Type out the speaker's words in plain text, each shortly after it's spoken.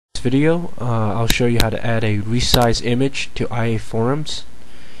video, I'll show you how to add a resize image to IA forums.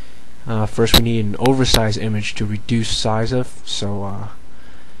 First, we need an oversized image to reduce size of. So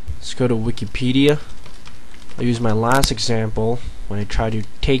let's go to Wikipedia. I'll use my last example when I tried to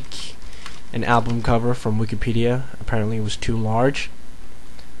take an album cover from Wikipedia. Apparently, it was too large.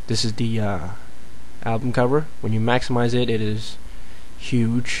 This is the album cover. When you maximize it, it is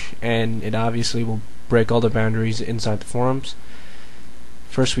huge, and it obviously will break all the boundaries inside the forums.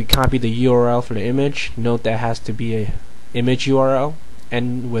 First, we copy the URL for the image. Note that has to be a image URL,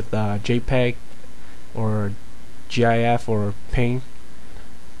 and with JPEG or GIF or PNG.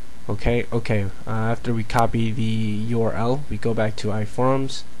 Okay. After we copy the URL, we go back to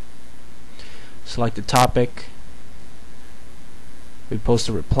iForums, select the topic, we post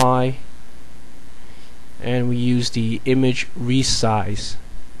a reply, and we use the image resize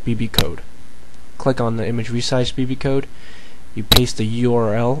BBCode. Click on the image resize BBCode. You paste the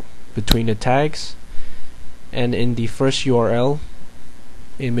URL between the tags, and in the first URL,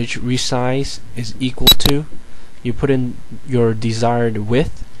 image resize is equal to, you put in your desired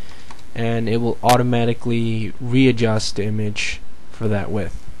width, and it will automatically readjust the image for that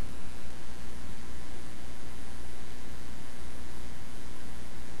width.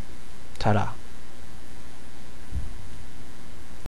 Ta-da!